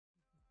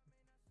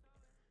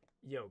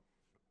Yo,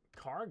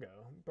 Cargo?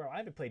 Bro, I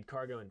haven't played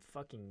Cargo in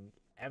fucking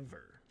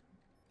ever.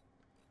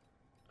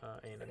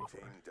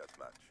 A94.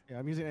 Yeah,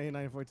 I'm using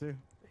A94 too.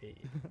 Hey.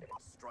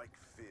 Strike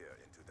fear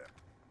into them.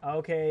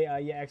 Okay,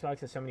 yeah, Xbox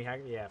has so many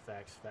hackers. Yeah,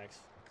 facts.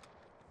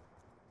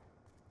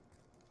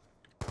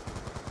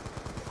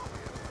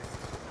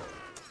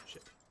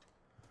 Shit.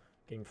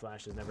 Getting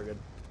flashed is never good.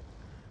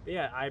 But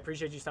yeah, I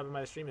appreciate you stopping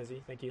by the stream,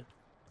 Izzy. Thank you.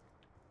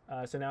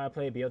 So now I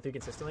play BO3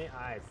 consistently.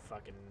 I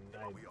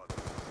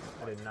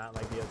did not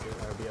like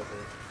BO3.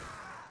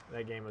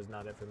 That game was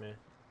not it for me,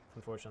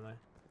 unfortunately.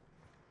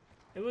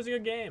 It was a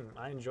good game.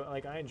 I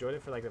enjoyed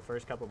it for like the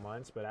first couple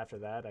months, but after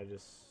that, I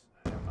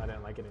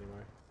didn't like it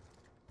anymore.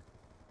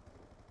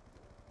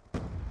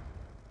 We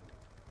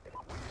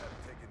have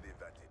taken the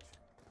advantage.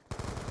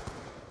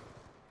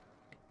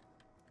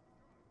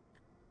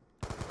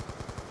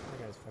 That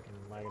guy's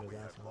fucking lagging his We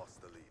ass have off.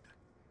 lost the lead.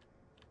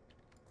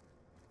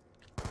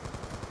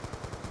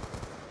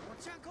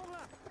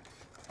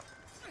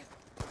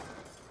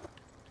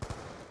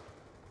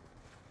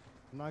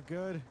 Not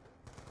good.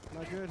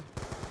 Not good.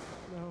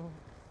 No.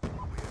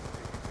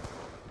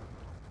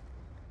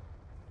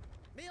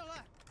 没有了，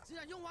子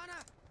弹用完了。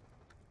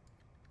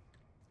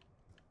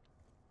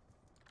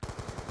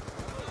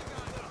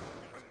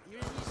敌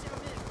人一消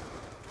灭。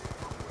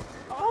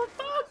 Oh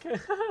fuck!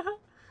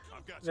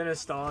 The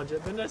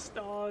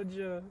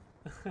nostalgia.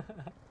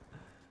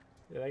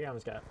 Yeah, that guy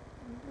almost got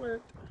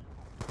worked.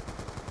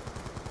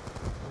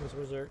 Almost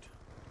berserked.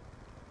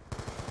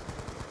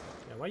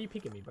 Yeah, why are you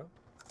peeking me, bro?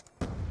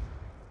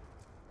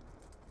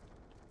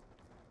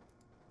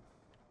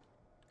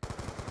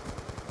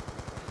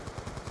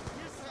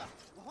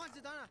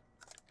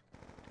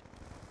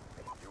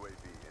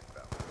 UAV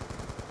inbound.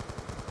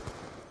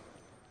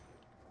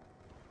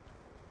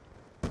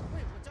 喂，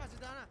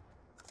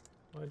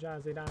我炸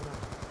子弹了。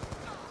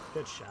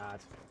 Good shot.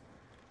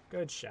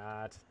 Good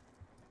shot.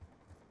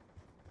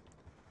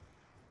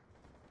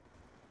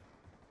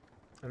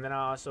 And then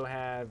I also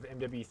have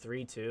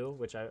MW3 too,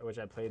 which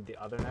I played the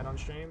other night on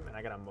stream, and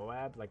I got a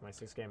Moab, like my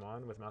 6th game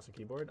on with mouse and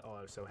keyboard. Oh,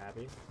 I was so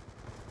happy.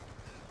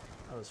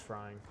 I was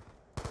frying.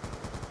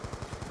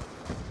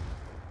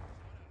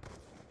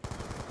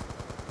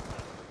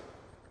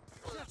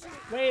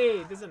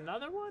 Wait, there's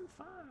another one?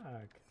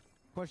 Fuck.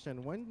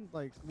 Question: when,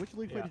 like, which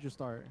league play did you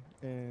start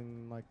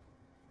in, like,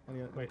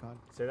 any COD?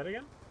 Say that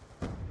again.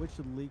 Which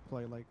league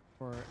play, like,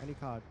 for any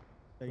COD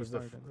that you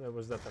started in?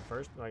 Was that the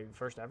first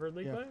ever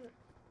league play?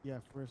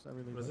 Yeah, first ever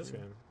league. What was play. this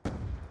game?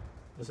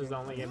 This is the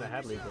only game that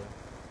had league play.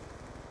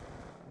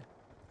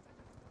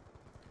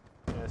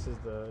 Yeah, this is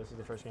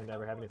the first game to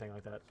ever have anything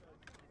like that.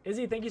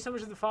 Izzy, thank you so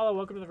much for the follow.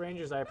 Welcome to the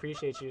Rangers. I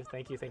appreciate you.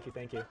 Thank you.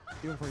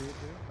 Even for you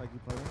too? Like, you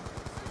play it?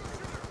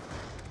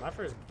 My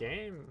first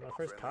game, my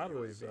first COD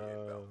was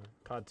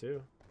COD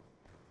 2.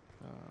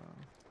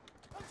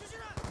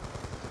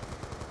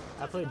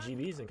 I played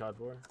GBs in COD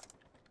 4.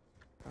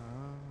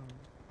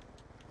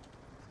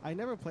 I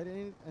never played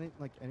any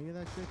of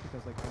that shit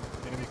because like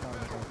the enemy sound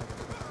like at all.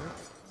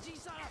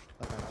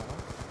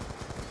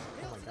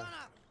 Oh my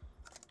god.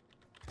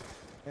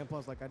 And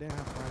plus, like, I didn't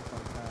have friends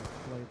like that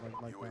played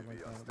like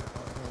that.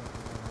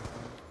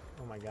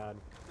 Oh my god.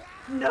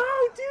 No,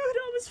 dude,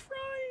 I was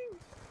frying.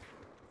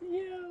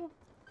 Yeah.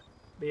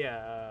 But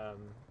yeah,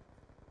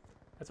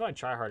 that's why I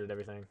tryharded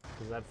everything,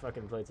 because I've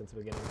fucking played since the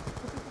beginning.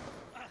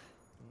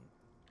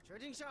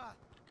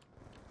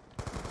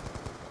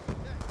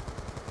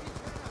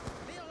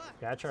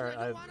 Yeah,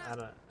 I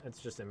don't. It's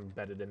just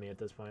embedded in me at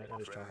this point. I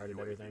just tryharded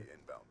everything.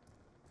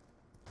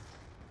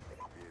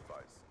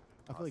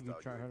 I feel like you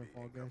try hard to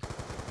Fall Guys.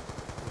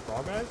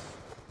 Fall Guys?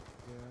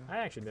 Yeah. I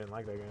actually didn't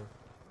like that game.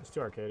 It's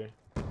too arcadey.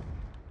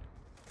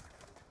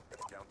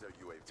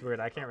 It's weird.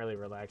 I can't really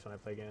relax when I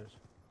play games.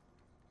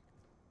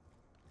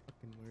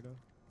 Fucking weirdo.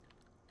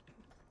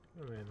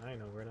 Oh man, I ain't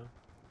no weirdo.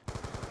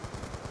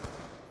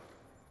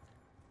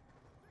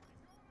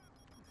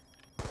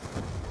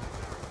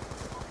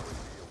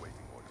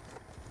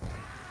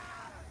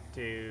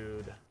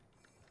 Dude.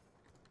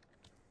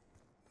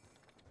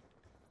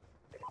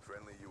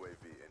 Friendly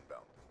UAV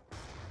inbound.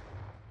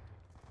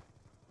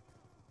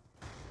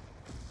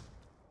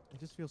 It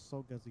just feels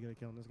so good to get a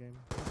kill in this game.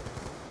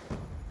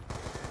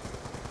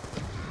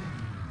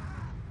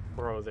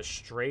 Bro, the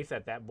strafe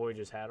that boy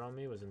just had on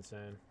me was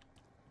insane.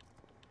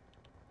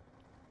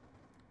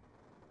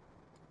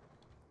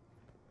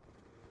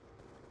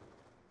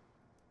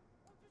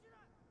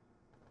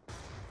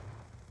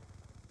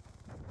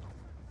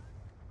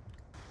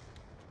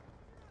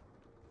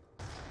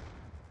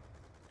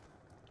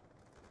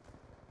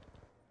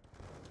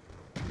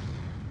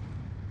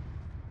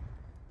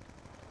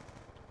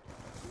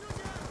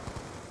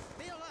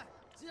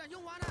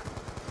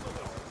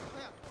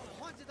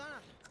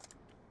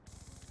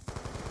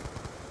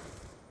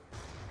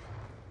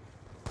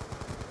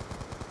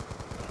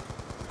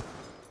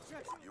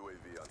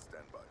 UAV on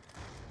standby.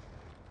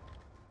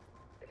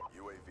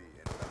 UAV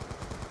inbound.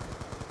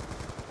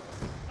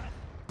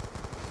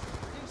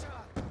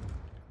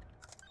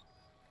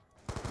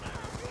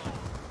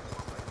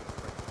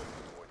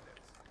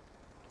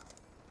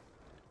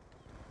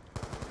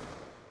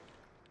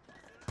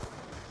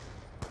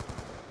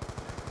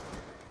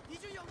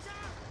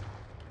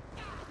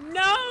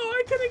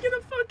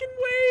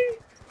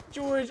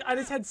 George, I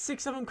just had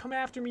 6 of them come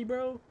after me,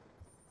 bro.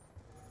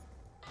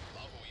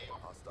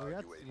 Hostile Were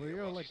UAV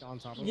you like on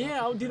top of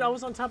Yeah, us? oh, dude, I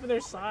was on top of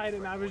their side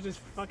and I was just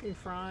fucking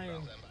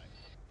frying.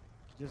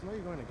 Just know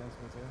you're going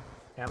against me too.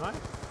 Am I?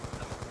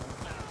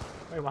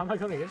 Wait, why am I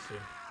going against you?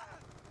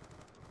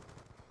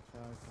 'Cause I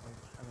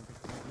don't think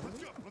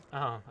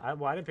Oh,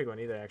 well, I didn't pick one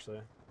either,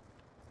 actually.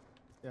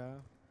 yeah.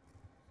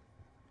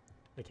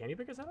 Wait, can you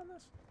pick us out on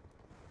this?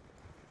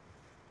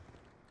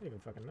 I don't even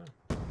fucking know.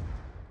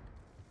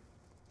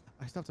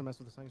 I just have to mess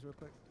with the settings real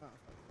quick. Oh,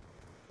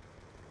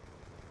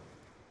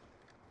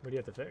 What do you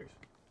have to fix?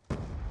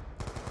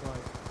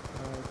 like,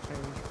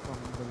 change from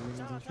the rings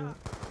炸了 and 他 shit.！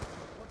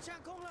我架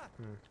空了。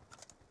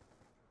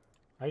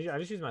 I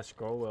just use my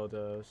scroll wheel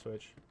to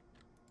switch.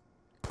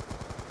 No,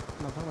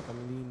 I'm talking about the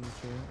lean and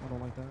shit. I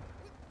don't like that.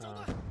 走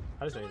吧，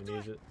 I just don't even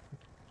use it.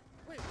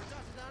 喂，我炸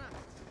子弹了。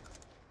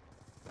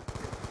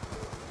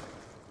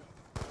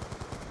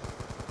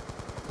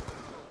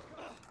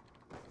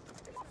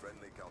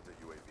 Friendly counter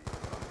UAV.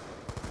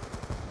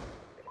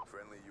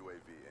 Friendly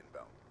UAV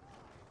inbound.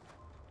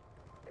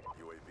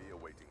 UAV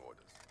awaiting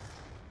orders.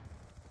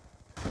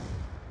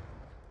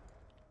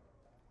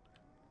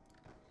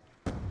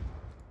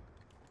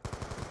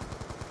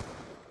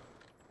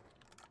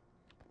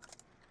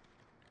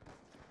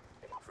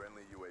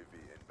 Friendly UAV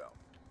inbound.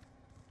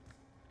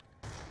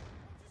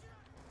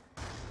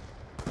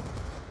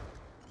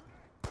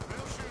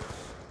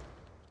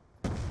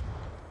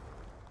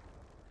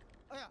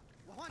 哎呀，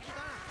我换子弹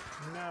了。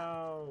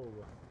 No.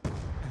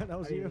 That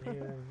was I you.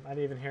 didn't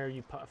even hear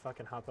you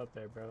fucking hop up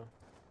there, bro.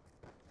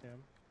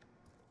 Damn.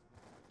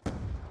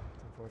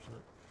 It's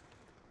unfortunate.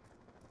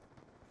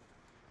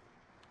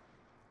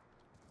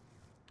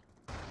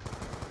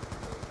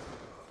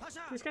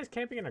 This guy's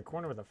camping in a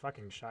corner with a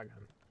fucking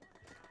shotgun.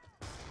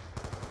 I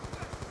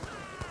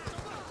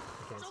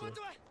can't see.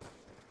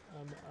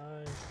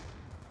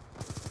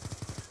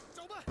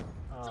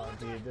 Oh,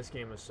 dude, this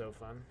game was so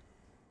fun.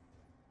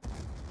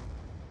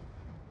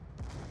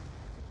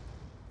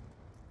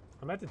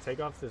 I'm about to take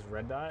off this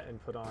red dot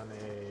and put on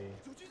a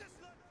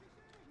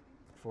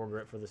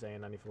foregrip for this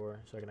AN-94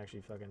 so I can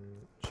actually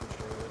fucking shoot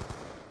straight with it.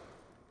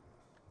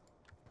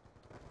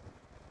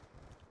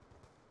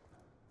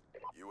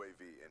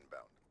 UAV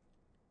inbound.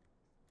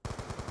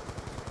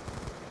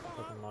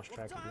 Fucking lost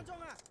track of it. 中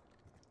了。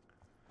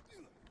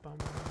 Bum.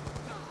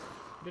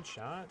 Good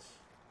shot.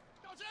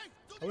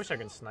 I wish I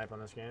could snipe on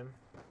this game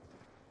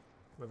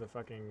with a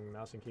fucking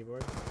mouse and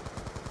keyboard.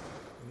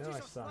 No,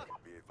 I suck.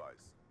 Be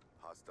advised.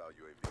 Hostile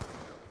UAV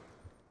inbound.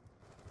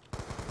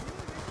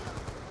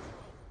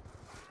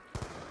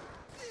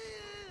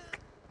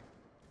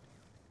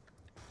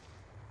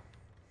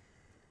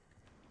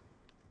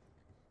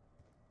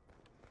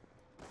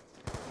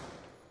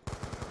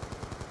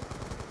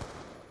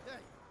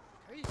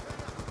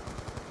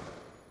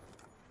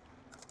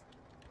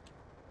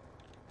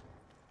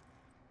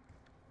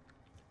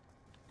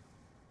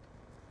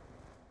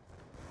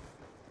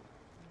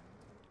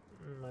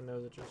 My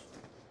nose itches.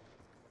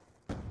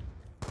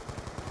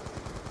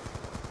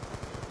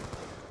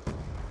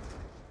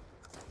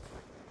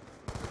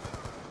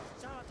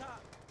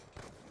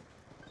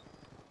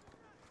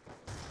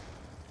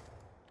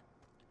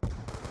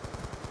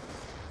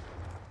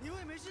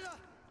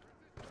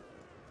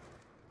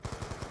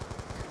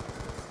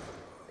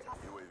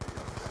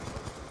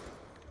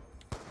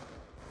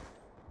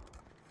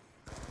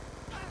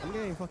 I'm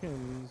getting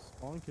fucking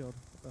spawn killed.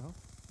 What the hell?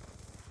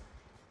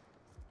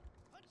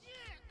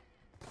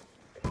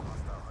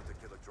 Hostile hunter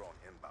killer drone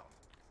inbound.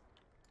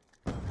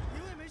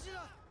 因为没事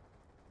了。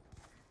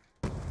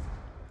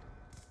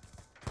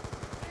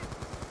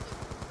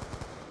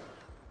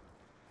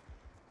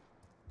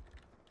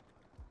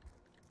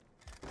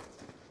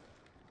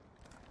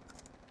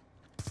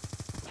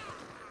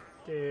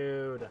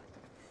 Dude.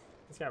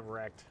 This got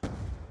wrecked.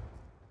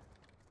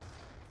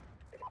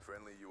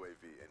 Friendly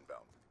UAV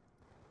inbound.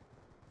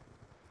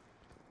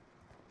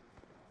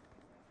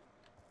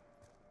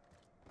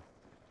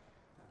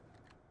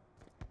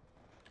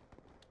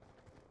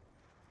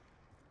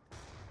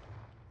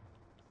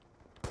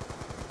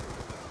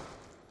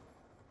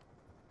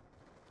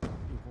 You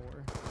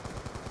whore.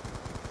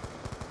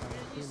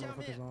 Three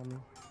motherfuckers on me.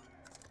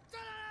 再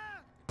来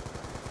了！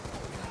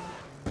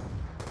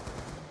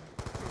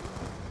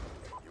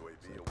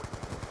 UAV awaiting.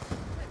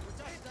 喂，我炸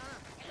子弹了。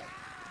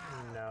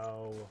 No.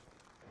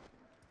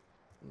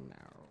 No.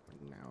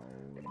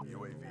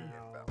 UAV No.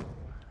 inbound.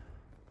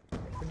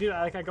 Dude,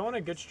 I go on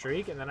a good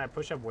streak and then I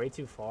push up way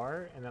too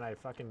far and then I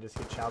fucking just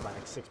get chowed by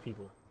like 6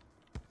 people.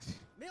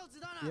 没有子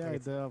弹了。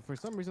 Yeah, for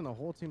some reason the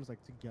whole team's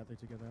like together. I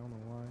don't know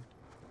why.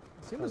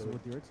 Same as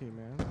with your team,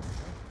 man.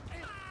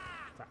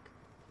 Fuck.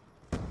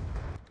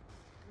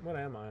 What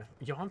am I?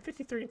 Yo, I'm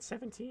 53 and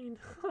 17.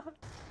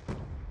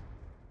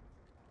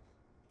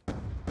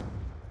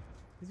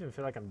 Doesn't even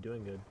feel like I'm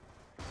doing good.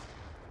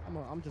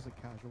 I'm just a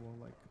casual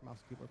like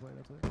mouse keyboard player.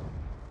 That's it.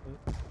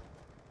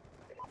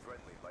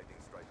 Friendly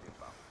lightning strike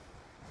inbound.